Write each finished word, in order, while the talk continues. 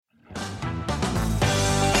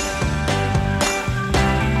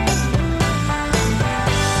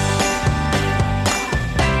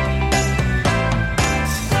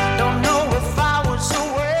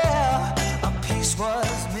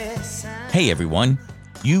Hey everyone,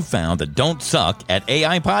 you found the Don't Suck at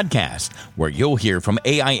AI podcast, where you'll hear from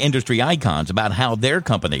AI industry icons about how their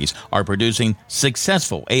companies are producing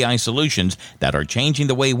successful AI solutions that are changing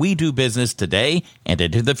the way we do business today and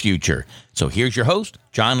into the future. So here's your host,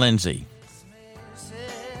 John Lindsay.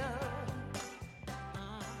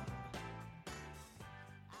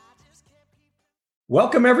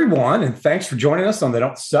 Welcome, everyone, and thanks for joining us on the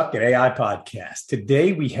Don't Suck at AI podcast.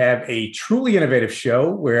 Today, we have a truly innovative show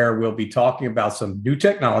where we'll be talking about some new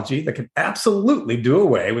technology that can absolutely do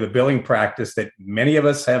away with a billing practice that many of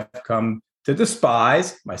us have come to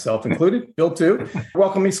despise, myself included, Bill too.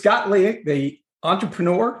 Welcoming Scott Lee, the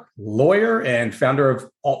entrepreneur, lawyer, and founder of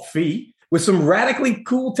AltFee, with some radically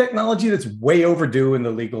cool technology that's way overdue in the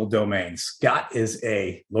legal domain. Scott is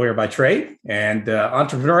a lawyer by trade and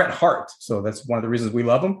entrepreneur at heart. So that's one of the reasons we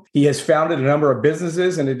love him. He has founded a number of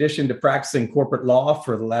businesses in addition to practicing corporate law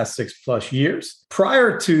for the last 6+ years.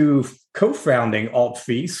 Prior to co-founding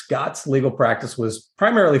AltFee, Scott's legal practice was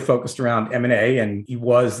primarily focused around M&A, and he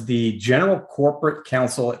was the general corporate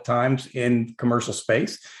counsel at times in commercial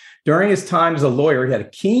space. During his time as a lawyer, he had a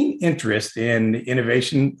keen interest in the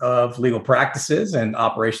innovation of legal practices and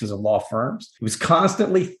operations of law firms. He was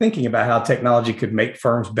constantly thinking about how technology could make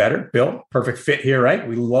firms better. Bill, perfect fit here, right?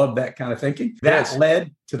 We love that kind of thinking. That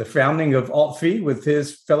led to the founding of AltFee with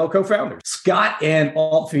his fellow co-founders. Scott and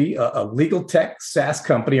AltFee, a legal tech SaaS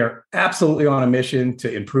company, are absolutely on a mission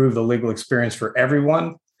to improve the legal experience for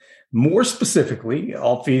everyone. More specifically,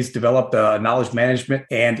 AltFee's developed a knowledge management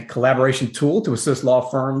and collaboration tool to assist law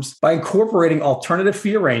firms by incorporating alternative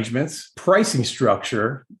fee arrangements, pricing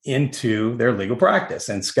structure into their legal practice.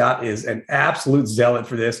 And Scott is an absolute zealot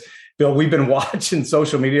for this. Bill, we've been watching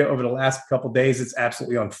social media over the last couple of days. It's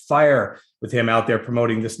absolutely on fire with him out there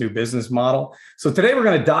promoting this new business model. So today we're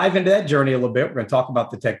going to dive into that journey a little bit. We're going to talk about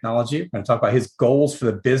the technology. We're going to talk about his goals for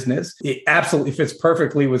the business. It absolutely fits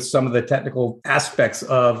perfectly with some of the technical aspects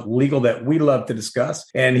of legal that we love to discuss.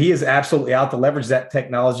 And he is absolutely out to leverage that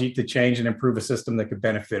technology to change and improve a system that could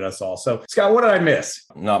benefit us all. So Scott, what did I miss?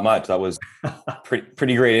 Not much. That was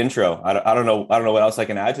pretty great intro. I don't know what else I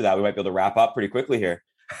can add to that. We might be able to wrap up pretty quickly here.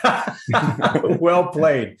 Well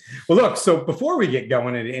played. Well, look, so before we get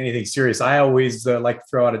going into anything serious, I always like to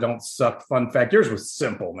throw out a don't suck fun fact. Yours was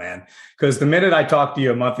simple, man. Because the minute I talked to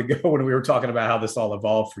you a month ago when we were talking about how this all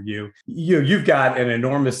evolved for you, you've got an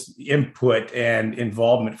enormous input and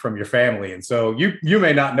involvement from your family. And so you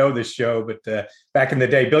may not know this show, but back in the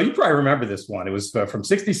day, Bill, you probably remember this one. It was from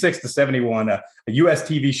 66 to 71, a US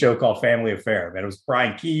TV show called Family Affair. Man, it was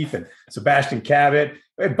Brian Keith and Sebastian Cabot.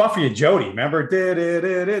 Buffy and Jody, remember? And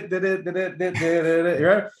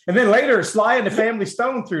then later, Sly and the Family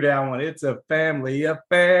Stone threw down one. It's a family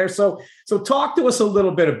affair. So talk to us a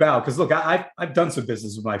little bit about, because look, I've done some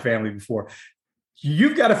business with my family before.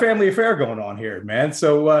 You've got a family affair going on here, man.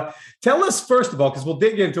 So tell us, first of all, because we'll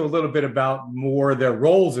dig into a little bit about more of their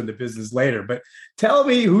roles in the business later, but tell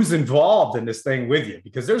me who's involved in this thing with you,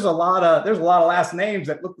 because there's a lot of last names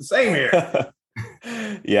that look the same here.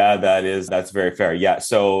 Yeah, that's very fair. Yeah.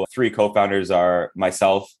 So 3 co-founders are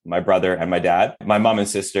myself, my brother, and my dad. My mom and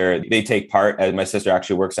sister, they take part, and my sister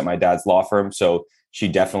actually works at my dad's law firm. So she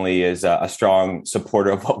definitely is a strong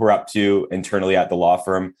supporter of what we're up to internally at the law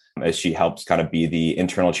firm, as she helps kind of be the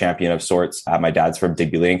internal champion of sorts at my dad's firm,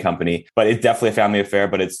 Digby Lane Company. But it's definitely a family affair,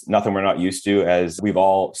 but it's nothing we're not used to, as we've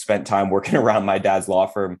all spent time working around my dad's law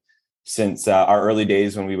firm since our early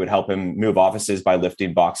days, when we would help him move offices by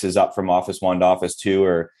lifting boxes up from office 1 to office 2,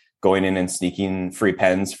 or going in and sneaking free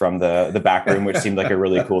pens from the back room, which seemed like a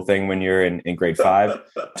really cool thing when you're in grade 5,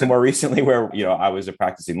 to more recently where, I was a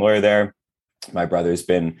practicing lawyer there. My brother's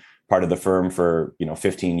been part of the firm for,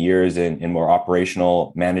 15 years in more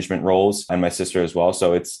operational management roles, and my sister as well.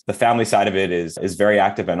 So it's the family side of it is very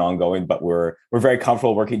active and ongoing, but we're very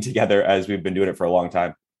comfortable working together, as we've been doing it for a long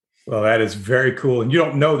time. Well, that is very cool. And you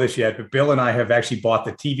don't know this yet, but Bill and I have actually bought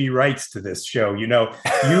the TV rights to this show. You know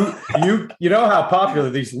how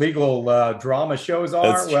popular these legal drama shows are.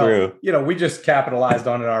 That's true. We just capitalized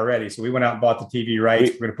on it already. So we went out and bought the TV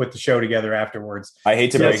rights. We're going to put the show together afterwards. I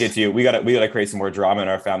hate to break it to you. We got to create some more drama in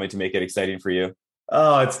our family to make it exciting for you.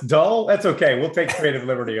 Oh, it's dull. That's okay. We'll take creative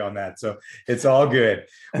liberty on that. So it's all good.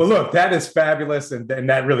 Well, look, that is fabulous. And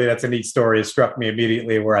that's a neat story. It struck me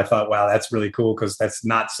immediately, where I thought, wow, that's really cool, because that's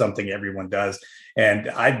not something everyone does. And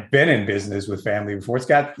I've been in business with family before. It's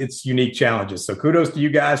got its unique challenges. So kudos to you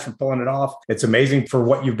guys for pulling it off. It's amazing for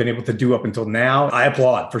what you've been able to do up until now. I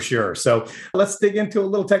applaud for sure. So let's dig into a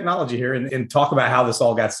little technology here and talk about how this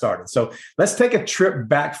all got started. So let's take a trip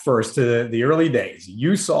back first to the early days.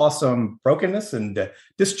 You saw some brokenness and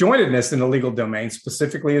disjointedness in the legal domain,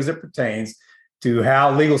 specifically as it pertains to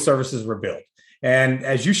how legal services were built. And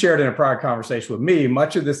as you shared in a prior conversation with me,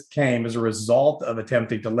 much of this came as a result of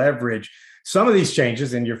attempting to leverage some of these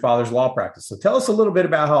changes in your father's law practice. So tell us a little bit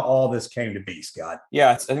about how all this came to be, Scott. Yeah,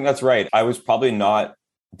 I think that's right. I was probably not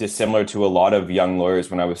dissimilar to a lot of young lawyers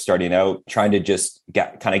when I was starting out, trying to just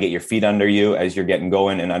get your feet under you as you're getting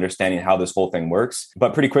going and understanding how this whole thing works.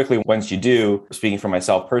 But pretty quickly, once you do, speaking for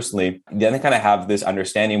myself personally, then I kind of have this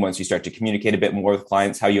understanding once you start to communicate a bit more with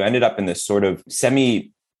clients, how you ended up in this sort of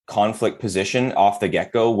semi-conflict position off the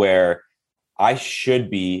get-go where I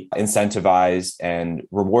should be incentivized and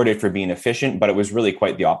rewarded for being efficient, but it was really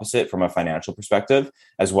quite the opposite from a financial perspective,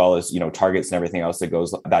 as well as, targets and everything else that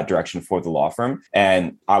goes that direction for the law firm.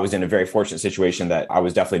 And I was in a very fortunate situation that I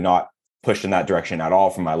was definitely not pushed in that direction at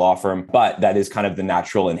all from my law firm, but that is kind of the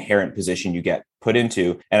natural inherent position you get put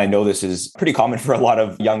into. And I know this is pretty common for a lot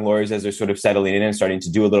of young lawyers as they're sort of settling in and starting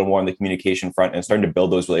to do a little more on the communication front and starting to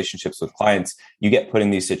build those relationships with clients. You get put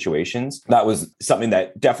in these situations. That was something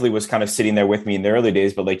that definitely was kind of sitting there with me in the early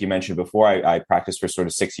days. But like you mentioned before, I practiced for sort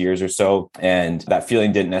of 6 years or so. And that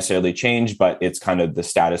feeling didn't necessarily change, but it's kind of the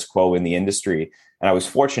status quo in the industry. And I was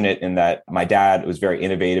fortunate in that my dad was very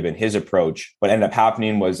innovative in his approach. What ended up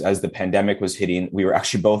happening was as the pandemic was hitting, we were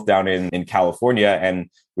actually both down in California and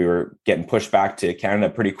we were getting pushed back to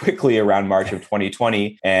Canada pretty quickly around March of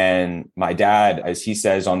 2020. And my dad, as he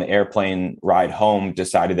says, on the airplane ride home,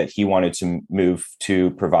 decided that he wanted to move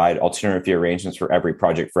to provide alternative fee arrangements for every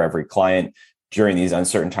project, for every client during these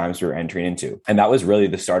uncertain times we were entering into. And that was really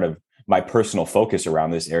the start of my personal focus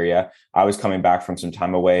around this area. I was coming back from some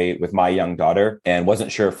time away with my young daughter and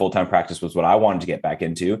wasn't sure if full-time practice was what I wanted to get back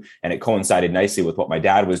into. And it coincided nicely with what my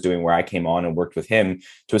dad was doing, where I came on and worked with him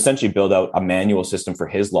to essentially build out a manual system for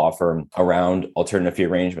his law firm around alternative fee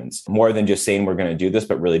arrangements. More than just saying we're going to do this,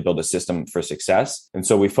 but really build a system for success. And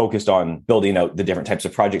so we focused on building out the different types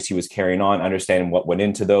of projects he was carrying on, understanding what went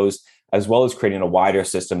into those, as well as creating a wider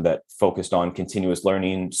system that focused on continuous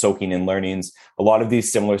learning, soaking in learnings, a lot of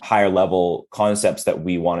these similar higher level concepts that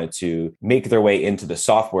we wanted to make their way into the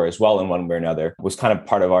software as well in one way or another was kind of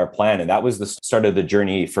part of our plan. And that was the start of the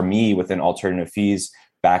journey for me within alternative fees.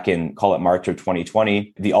 Back in, call it March of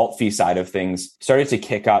 2020, the alt fee side of things started to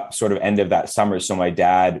kick up sort of end of that summer. So my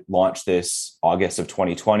dad launched this August of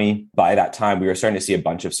 2020. By that time, we were starting to see a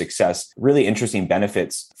bunch of success, really interesting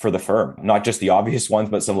benefits for the firm, not just the obvious ones,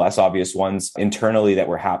 but some less obvious ones internally that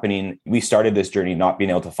were happening. We started this journey not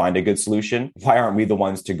being able to find a good solution. Why aren't we the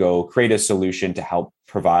ones to go create a solution to help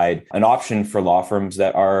provide an option for law firms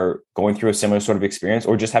that are going through a similar sort of experience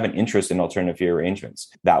or just have an interest in alternative fee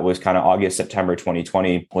arrangements? That was kind of August, September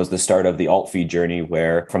 2020 was the start of the alt fee journey,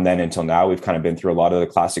 where from then until now, we've kind of been through a lot of the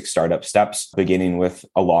classic startup steps, beginning with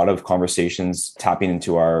a lot of conversations, tapping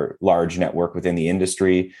into our large network within the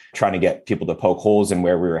industry, trying to get people to poke holes in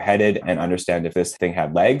where we were headed and understand if this thing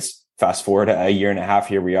had legs. Fast forward a year and a half,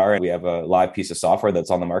 here we are, and we have a live piece of software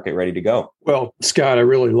that's on the market ready to go. Well, Scott, I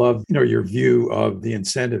really love your view of the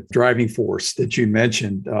incentive driving force that you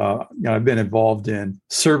mentioned. I've been involved in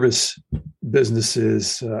service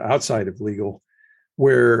businesses outside of legal,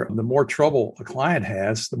 where the more trouble a client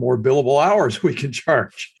has, the more billable hours we can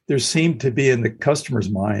charge. There seemed to be in the customer's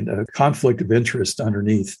mind a conflict of interest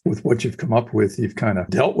underneath with what you've come up with. You've kind of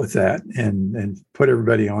dealt with that and put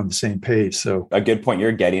everybody on the same page. So a good point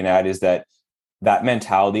you're getting at is that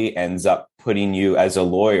mentality ends up putting you as a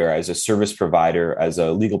lawyer, as a service provider, as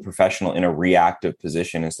a legal professional in a reactive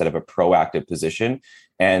position instead of a proactive position.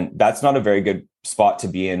 And that's not a very good spot to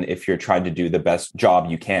be in if you're trying to do the best job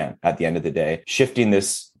you can at the end of the day. Shifting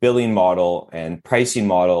this billing model and pricing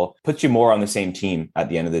model puts you more on the same team at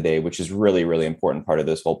the end of the day, which is really, really important part of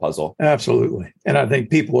this whole puzzle. Absolutely. And I think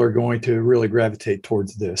people are going to really gravitate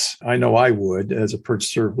towards this. I know I would as a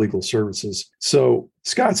purchaser of legal services. So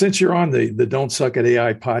Scott, since you're on the Don't Suck at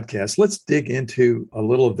AI podcast, let's dig into a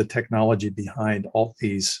little of the technology behind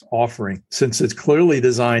AltFee's offering, since it's clearly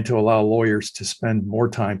designed to allow lawyers to spend more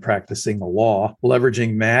time practicing the law,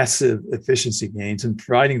 leveraging massive efficiency gains and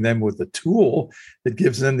providing them with a tool that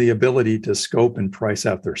gives them the ability to scope and price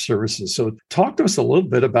out their services. So talk to us a little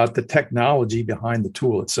bit about the technology behind the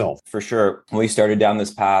tool itself. For sure. When we started down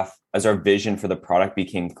this path, as our vision for the product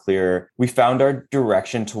became clear, we found our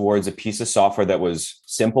direction towards a piece of software that was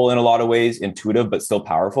simple in a lot of ways, intuitive, but still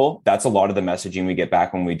powerful. That's a lot of the messaging we get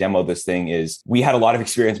back when we demo this thing is we had a lot of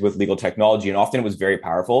experience with legal technology, and often it was very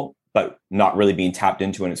powerful, but not really being tapped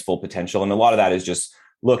into in its full potential. And a lot of that is just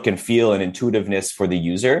look and feel and intuitiveness for the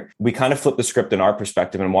user. We kind of flipped the script in our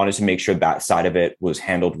perspective and wanted to make sure that side of it was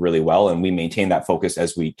handled really well. And we maintain that focus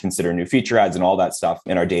as we consider new feature adds and all that stuff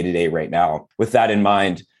in our day-to-day right now. With that in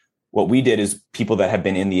mind, what we did is people that have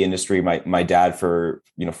been in the industry, my dad for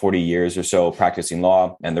 40 years or so practicing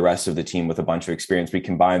law, and the rest of the team with a bunch of experience, we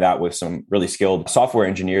combined that with some really skilled software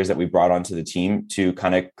engineers that we brought onto the team to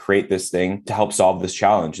kind of create this thing to help solve this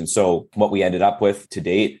challenge. And so what we ended up with to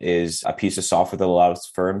date is a piece of software that allows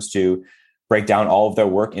firms to break down all of their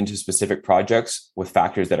work into specific projects with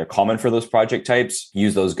factors that are common for those project types,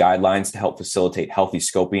 use those guidelines to help facilitate healthy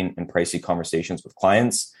scoping and pricing conversations with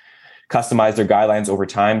clients, customize their guidelines over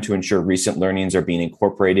time to ensure recent learnings are being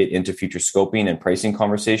incorporated into future scoping and pricing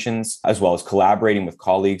conversations, as well as collaborating with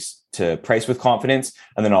colleagues to price with confidence,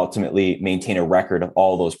 and then ultimately maintain a record of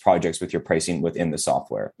all those projects with your pricing within the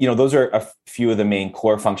software. Those are a few of the main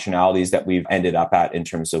core functionalities that we've ended up at in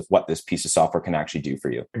terms of what this piece of software can actually do for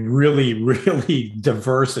you. Really, really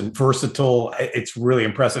diverse and versatile. It's really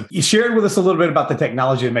impressive. You shared with us a little bit about the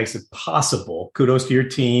technology that makes it possible. Kudos to your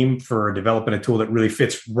team for developing a tool that really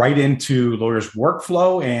fits right into lawyers'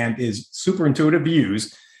 workflow and is super intuitive to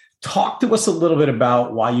use. Talk to us a little bit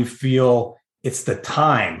about why you feel it's the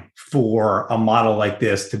time for a model like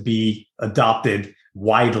this to be adopted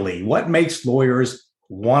widely. What makes lawyers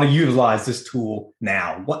want to utilize this tool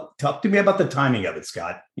now? Talk to me about the timing of it,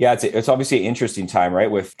 Scott. Yeah, it's obviously an interesting time,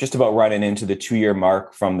 right? With just about running into the 2-year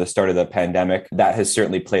mark from the start of the pandemic, that has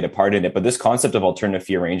certainly played a part in it. But this concept of alternative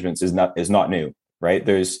fee arrangements is not new, right?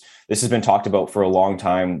 This has been talked about for a long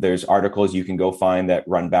time. There's articles you can go find that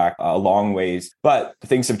run back a long ways, but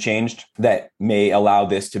things have changed that may allow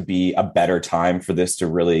this to be a better time for this to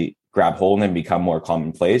really grab hold and become more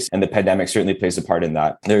commonplace. And the pandemic certainly plays a part in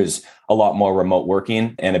that. There's a lot more remote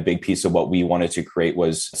working, and a big piece of what we wanted to create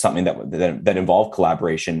was something that involved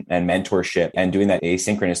collaboration and mentorship, and doing that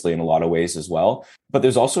asynchronously in a lot of ways as well. But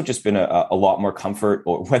there's also just been a lot more comfort,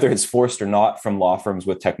 or whether it's forced or not, from law firms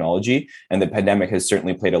with technology. And the pandemic has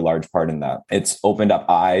certainly played a large part in that. It's opened up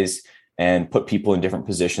eyes and put people in different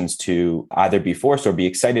positions to either be forced or be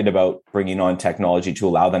excited about bringing on technology to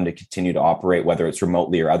allow them to continue to operate, whether it's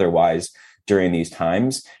remotely or otherwise, during these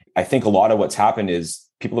times. I think a lot of what's happened is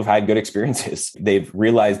people have had good experiences. They've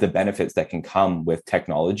realized the benefits that can come with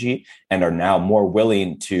technology and are now more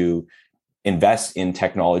willing to invest in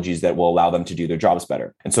technologies that will allow them to do their jobs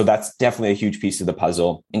better. And so that's definitely a huge piece of the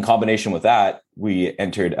puzzle. In combination with that, we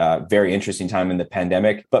entered a very interesting time in the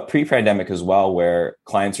pandemic, but pre-pandemic as well, where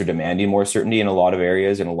clients are demanding more certainty in a lot of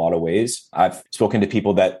areas, in a lot of ways. I've spoken to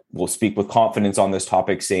people that will speak with confidence on this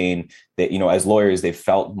topic, saying that, as lawyers, they've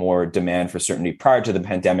felt more demand for certainty prior to the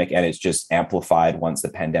pandemic, and it's just amplified once the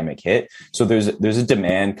pandemic hit. So there's a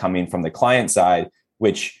demand coming from the client side,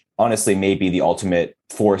 which honestly may be the ultimate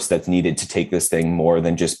force that's needed to take this thing more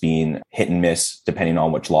than just being hit and miss, depending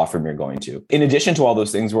on which law firm you're going to. In addition to all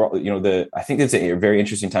those things, I think it's a very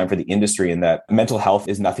interesting time for the industry, in that mental health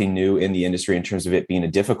is nothing new in the industry in terms of it being a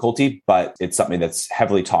difficulty, but it's something that's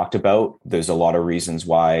heavily talked about. There's a lot of reasons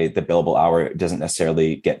why the billable hour doesn't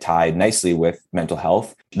necessarily get tied nicely with mental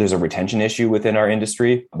health. There's a retention issue within our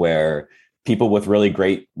industry where people with really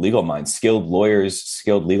great legal minds, skilled lawyers,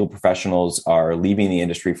 skilled legal professionals, are leaving the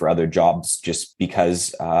industry for other jobs just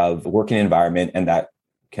because of the working environment, and that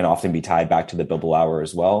can often be tied back to the billable hour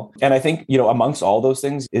as well. And I think, amongst all those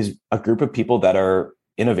things is a group of people that are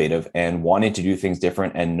innovative and wanting to do things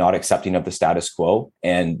different and not accepting of the status quo.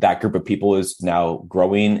 And that group of people is now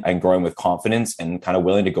growing with confidence and kind of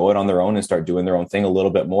willing to go it on their own and start doing their own thing a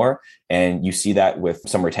little bit more. And you see that with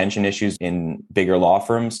some retention issues in bigger law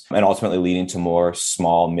firms, and ultimately leading to more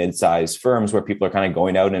small, mid-sized firms where people are kind of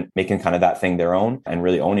going out and making kind of that thing their own and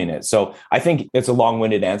really owning it. So I think it's a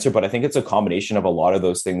long-winded answer, but I think it's a combination of a lot of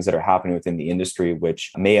those things that are happening within the industry,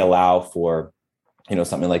 which may allow for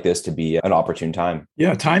something like this to be an opportune time.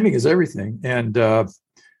 Yeah, timing is everything. And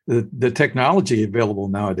the technology available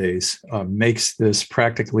nowadays makes this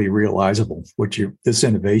practically realizable, this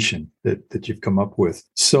innovation that you've come up with.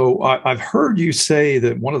 So I've heard you say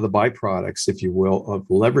that one of the byproducts, if you will, of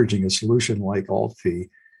leveraging a solution like AltFee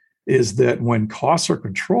is that when costs are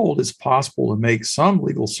controlled, it's possible to make some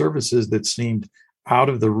legal services that seemed out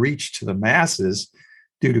of the reach to the masses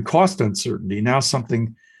due to cost uncertainty now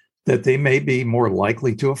something that they may be more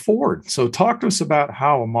likely to afford. So talk to us about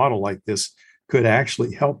how a model like this could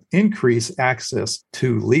actually help increase access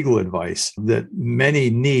to legal advice that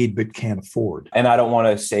many need but can't afford. And I don't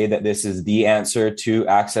want to say that this is the answer to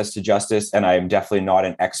access to justice, and I am definitely not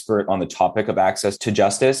an expert on the topic of access to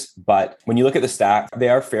justice, but when you look at the stats, they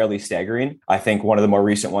are fairly staggering. I think one of the more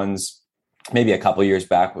recent ones, maybe a couple of years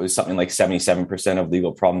back, was something like 77% of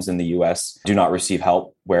legal problems in the US do not receive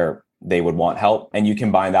help where they would want help. And you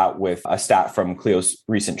combine that with a stat from Clio's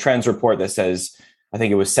recent trends report that says, I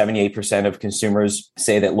think it was 78% of consumers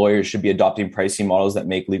say that lawyers should be adopting pricing models that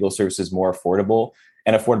make legal services more affordable.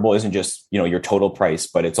 And affordable isn't just, your total price,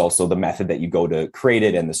 but it's also the method that you go to create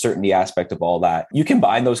it and the certainty aspect of all that. You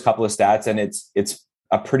combine those couple of stats and it's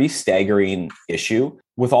a pretty staggering issue.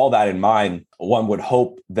 With all that in mind, one would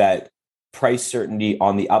hope that price certainty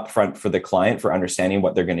on the upfront for the client for understanding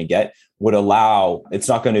what they're going to get would allow, it's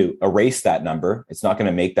not going to erase that number. It's not going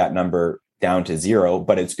to make that number down to zero,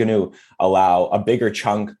 but it's going to allow a bigger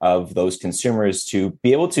chunk of those consumers to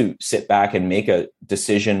be able to sit back and make a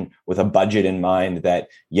decision with a budget in mind that,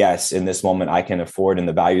 yes, in this moment I can afford and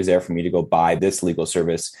the value is there for me to go buy this legal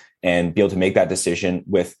service and be able to make that decision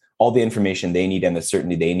with all the information they need and the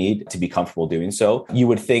certainty they need to be comfortable doing so. You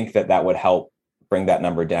would think that that would help bring that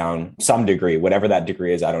number down some degree, whatever that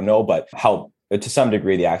degree is, I don't know, but help to some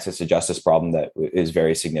degree the access to justice problem that is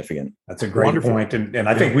very significant. That's a great point. And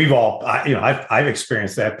I think we've all, I've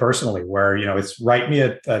experienced that personally where, it's write me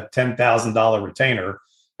a $10,000 retainer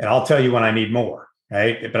and I'll tell you when I need more,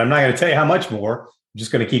 right? But I'm not going to tell you how much more. I'm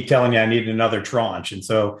just going to keep telling you I need another tranche. And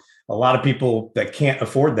so a lot of people that can't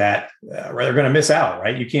afford that, they're going to miss out,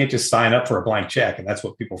 right? You can't just sign up for a blank check. And that's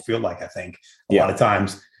what people feel like, I think, a lot of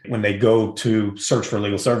times when they go to search for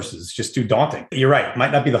legal services. It's just too daunting. You're right. It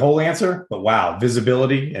might not be the whole answer, but wow,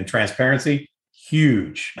 visibility and transparency,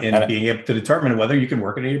 huge in being able to determine whether you can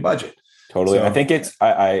work it in your budget. Totally. So, I think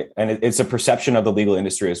it's a perception of the legal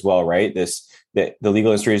industry as well, right? That the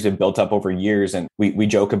legal industry has been built up over years, and we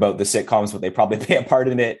joke about the sitcoms, but they probably play a part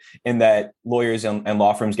in it, in that lawyers and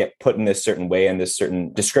law firms get put in this certain way and this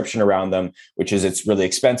certain description around them, which is it's really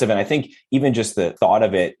expensive. And I think even just the thought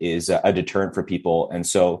of it is a deterrent for people. And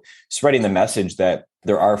so spreading the message that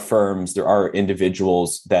there are firms, there are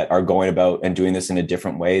individuals that are going about and doing this in a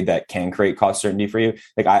different way that can create cost certainty for you.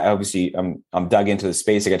 Like I'm dug into the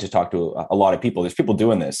space. I get to talk to a lot of people. There's people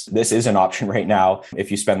doing this. This is an option right now if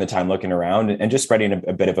you spend the time looking around, and just spreading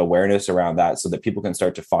a bit of awareness around that so that people can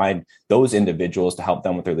start to find those individuals to help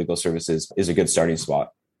them with their legal services is a good starting spot.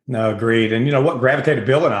 No, agreed. And what gravitated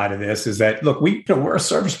Bill and I to this is that, look, we're a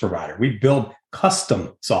service provider. We build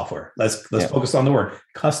custom software. Let's focus on the word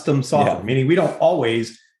custom software, meaning we don't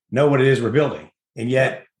always know what it is we're building. And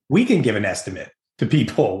yet we can give an estimate to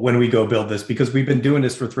people when we go build this because we've been doing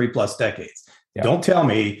this for 3+ decades. Yeah. Don't tell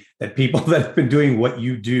me that people that have been doing what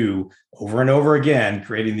you do over and over again,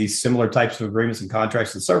 creating these similar types of agreements and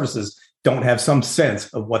contracts and services, don't have some sense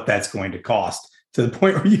of what that's going to cost to the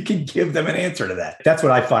point where you can give them an answer to that. That's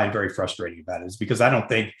what I find very frustrating about it, is because I don't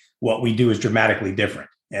think what we do is dramatically different.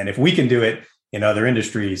 And if we can do it in other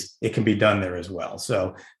industries, it can be done there as well.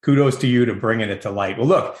 So kudos to you to bringing it to light. Well,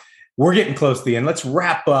 look, we're getting close to the end. Let's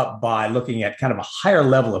wrap up by looking at kind of a higher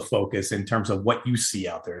level of focus in terms of what you see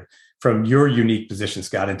out there from your unique position,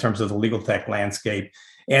 Scott, in terms of the legal tech landscape.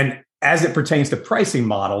 And as it pertains to pricing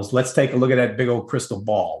models, let's take a look at that big old crystal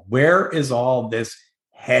ball. Where is all this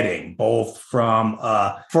heading, both from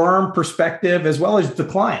a firm perspective as well as the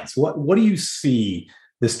clients? What do you see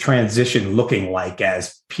this transition looking like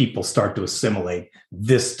as people start to assimilate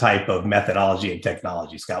this type of methodology and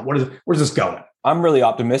technology, Scott? Where's this going? I'm really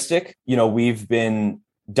optimistic. We've been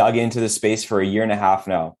dug into the space for a year and a half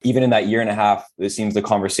now. Even in that year and a half, it seems the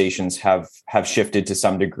conversations have shifted to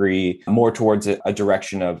some degree more towards a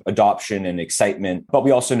direction of adoption and excitement. But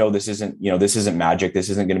we also know this isn't magic. This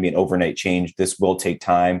isn't going to be an overnight change. This will take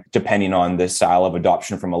time. Depending on the style of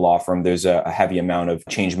adoption from a law firm, there's a heavy amount of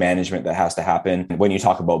change management that has to happen. When you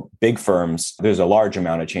talk about big firms, there's a large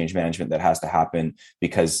amount of change management that has to happen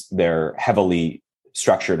because they're heavily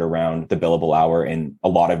structured around the billable hour in a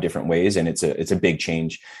lot of different ways. And it's a big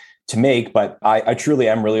change to make, but I truly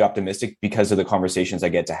am really optimistic because of the conversations I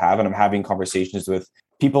get to have. And I'm having conversations with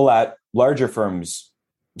people at larger firms,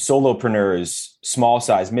 solopreneurs, small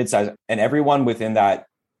size, mid-size, and everyone within that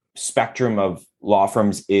spectrum of law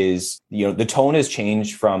firms is, the tone has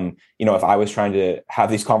changed from, if I was trying to have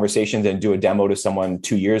these conversations and do a demo to someone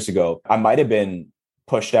 2 years ago, I might've been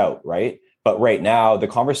pushed out, right? But right now, the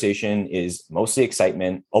conversation is mostly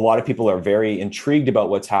excitement. A lot of people are very intrigued about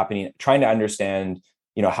what's happening, trying to understand,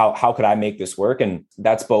 how could I make this work? And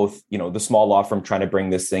that's both, the small law firm trying to bring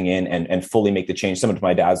this thing in and fully make the change. Similar to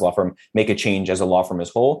my dad's law firm, make a change as a law firm as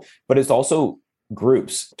whole. But it's also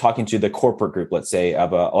groups, talking to the corporate group, let's say,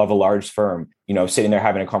 of a large firm, sitting there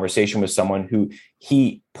having a conversation with someone who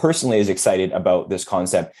he personally is excited about this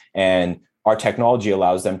concept, and our technology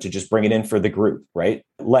allows them to just bring it in for the group, right?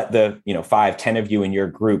 Let the 5-10 of you in your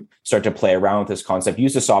group start to play around with this concept.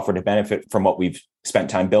 Use the software to benefit from what we've spent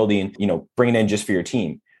time building, bring it in just for your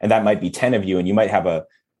team. And that might be 10 of you, and you might have a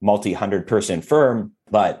multi-100 person firm,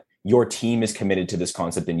 but your team is committed to this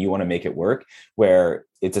concept and you want to make it work, where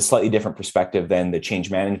it's a slightly different perspective than the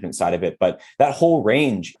change management side of it. But that whole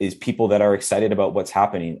range is people that are excited about what's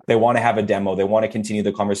happening. They want to have a demo. They want to continue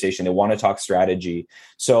the conversation. They want to talk strategy.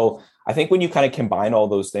 So I think when you kind of combine all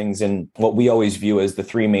those things and what we always view as the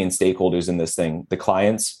three main stakeholders in this thing, the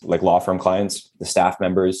clients, like law firm clients, the staff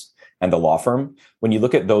members, and the law firm, when you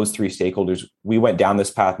look at those three stakeholders, we went down this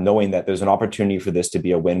path knowing that there's an opportunity for this to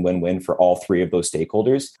be a win-win-win for all three of those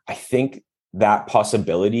stakeholders. I think that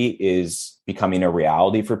possibility is becoming a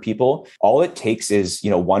reality for people. All it takes is,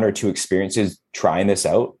 one or two experiences trying this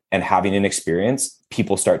out and having an experience,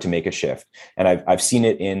 people start to make a shift. And I've seen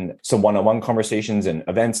it in some one-on-one conversations and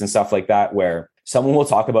events and stuff like that, where someone will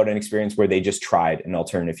talk about an experience where they just tried an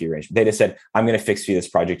alternative fee arrangement. They just said, I'm going to fix fee this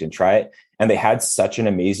project and try it. And they had such an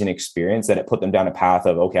amazing experience that it put them down a path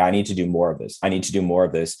of, okay, I need to do more of this. I need to do more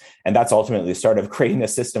of this. And that's ultimately the start of creating a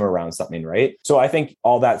system around something, right? So I think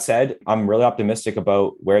all that said, I'm really optimistic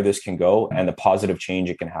about where this can go and the positive change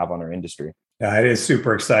it can have on our industry. Yeah, it is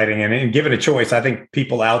super exciting. And given a choice, I think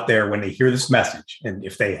people out there, when they hear this message, and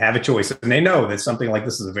if they have a choice and they know that something like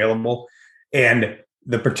this is available and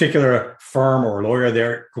the particular firm or lawyer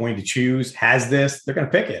they're going to choose has this, they're going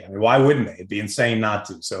to pick it. I mean, why wouldn't they? It'd be insane not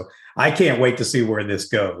to. So I can't wait to see where this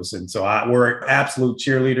goes. And so we're absolute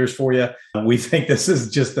cheerleaders for you. We think this is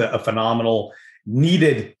just a phenomenal,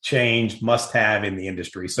 needed change, must have in the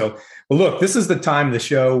industry. So, well, look, this is the time of the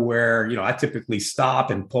show where, I typically stop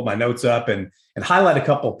and pull my notes up and highlight a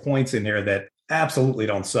couple of points in here that absolutely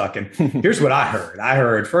don't suck. And here's what I heard. I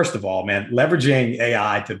heard, first of all, man, leveraging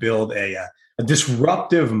AI to build a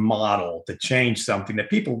disruptive model to change something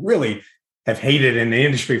that people really have hated in the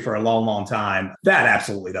industry for a long, long time. That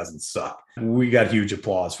absolutely doesn't suck. We got huge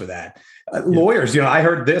applause for that. Lawyers, I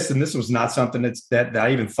heard this, and this was not something that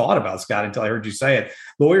I even thought about, Scott, until I heard you say it.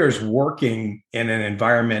 Lawyers working in an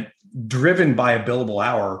environment driven by a billable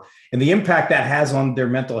hour and the impact that has on their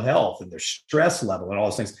mental health and their stress level and all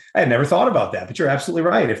those things. I had never thought about that, but you're absolutely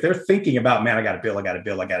right. If they're thinking about, man, I got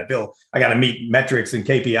to meet metrics and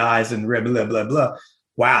KPIs and blah, blah, blah, blah.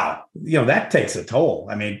 Wow. That takes a toll.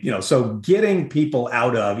 I mean, so getting people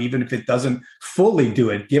out of, even if it doesn't fully do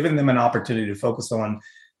it, giving them an opportunity to focus on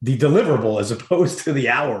the deliverable as opposed to the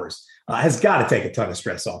hours has got to take a ton of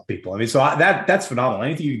stress off people. I mean, so that's phenomenal.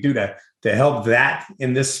 Anything you can do to help that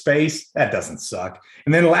in this space, that doesn't suck.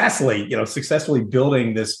 And then lastly, successfully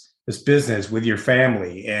building this business with your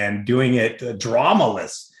family and doing it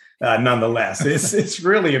dramaless, nonetheless. It's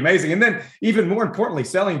really amazing. And then even more importantly,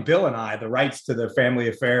 selling Bill and I the rights to the Family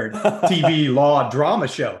Affair TV law drama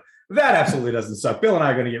show. That absolutely doesn't suck. Bill and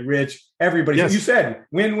I are going to get rich. Everybody, yes. You said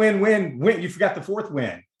win, win, win, win. You forgot the fourth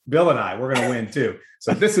win. Bill and I, we're going to win too.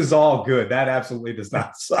 So this is all good. That absolutely does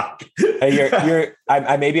not suck. Hey,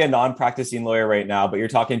 I may be a non-practicing lawyer right now, but you're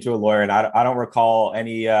talking to a lawyer, and I don't recall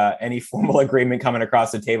any formal agreement coming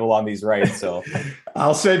across the table on these rights. So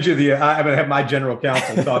I'll send you I'm going to have my general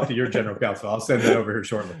counsel talk to your general counsel. I'll send that over here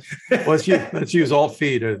shortly. Let's use Alt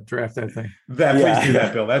Fee to draft that thing. Please do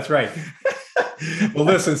that, Bill. That's right. Well,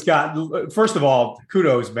 listen, Scott, first of all,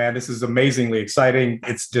 kudos, man. This is amazingly exciting.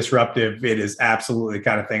 It's disruptive. It is absolutely the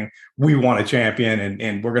kind of thing we want to champion,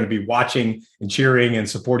 and we're going to be watching and cheering and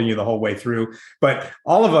supporting you the whole way through. But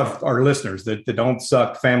all of our listeners, the Don't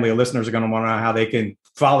Suck family of listeners, are going to want to know how they can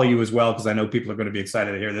follow you as well, because I know people are going to be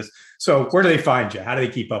excited to hear this. So where do they find you? How do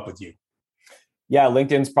they keep up with you? Yeah,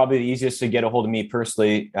 LinkedIn's probably the easiest to get a hold of me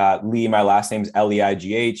personally. Lee, my last name's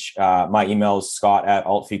Leigh. My email is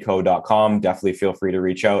scott@altfeeco.com. Definitely feel free to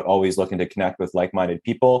reach out. Always looking to connect with like-minded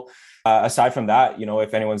people. Aside from that,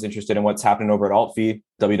 if anyone's interested in what's happening over at AltFee,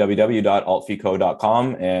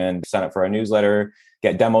 www.altfeeco.com, and sign up for our newsletter,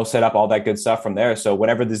 get demos set up, all that good stuff from there. So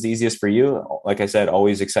whatever is easiest for you. Like I said,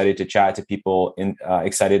 always excited to chat to people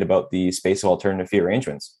excited about the space of alternative fee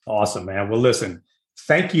arrangements. Awesome, man. Well, listen,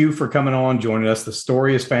 thank you for coming on, joining us. The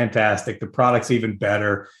story is fantastic. The product's even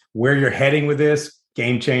better. Where you're heading with this,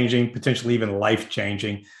 game-changing, potentially even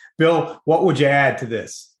life-changing. Bill, what would you add to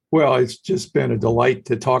this? Well, it's just been a delight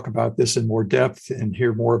to talk about this in more depth and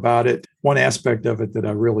hear more about it. One aspect of it that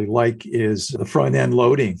I really like is the front-end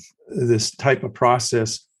loading. This type of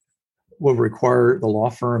process will require the law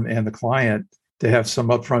firm and the client to have some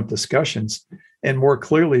upfront discussions and more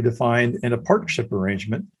clearly defined in a partnership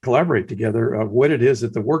arrangement, collaborate together of what it is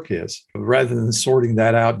that the work is, rather than sorting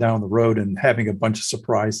that out down the road and having a bunch of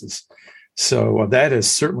surprises. So that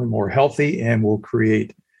is certainly more healthy and will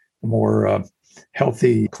create more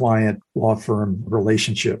healthy client law firm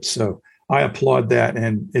relationships. So I applaud that.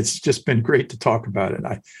 And it's just been great to talk about it.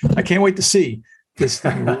 I can't wait to see this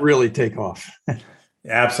thing really take off.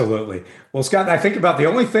 Absolutely. Well, Scott, I think about the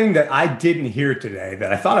only thing that I didn't hear today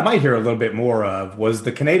that I thought I might hear a little bit more of was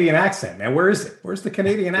the Canadian accent. Man, where is it? Where's the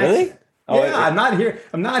Canadian Really? accent? Yeah, I'm not here.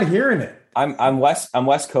 I'm not hearing it. I'm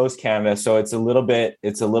West Coast Canada, so it's a little bit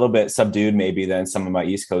subdued maybe than some of my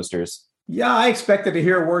East Coasters. Yeah, I expected to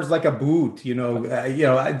hear words like a boot,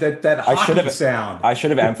 that hockey sound. I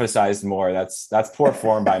should have emphasized more. That's poor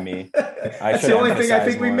form by me. That's the only thing I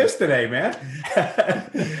think we missed today, man.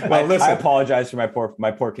 Well, listen, I apologize for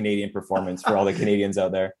my poor Canadian performance for all the Canadians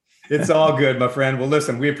out there. It's all good, my friend. Well,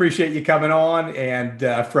 listen, we appreciate you coming on, and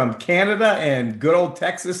from Canada and good old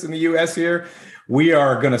Texas in the U.S. here, we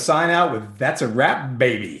are going to sign out with "That's a Wrap,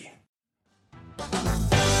 Baby."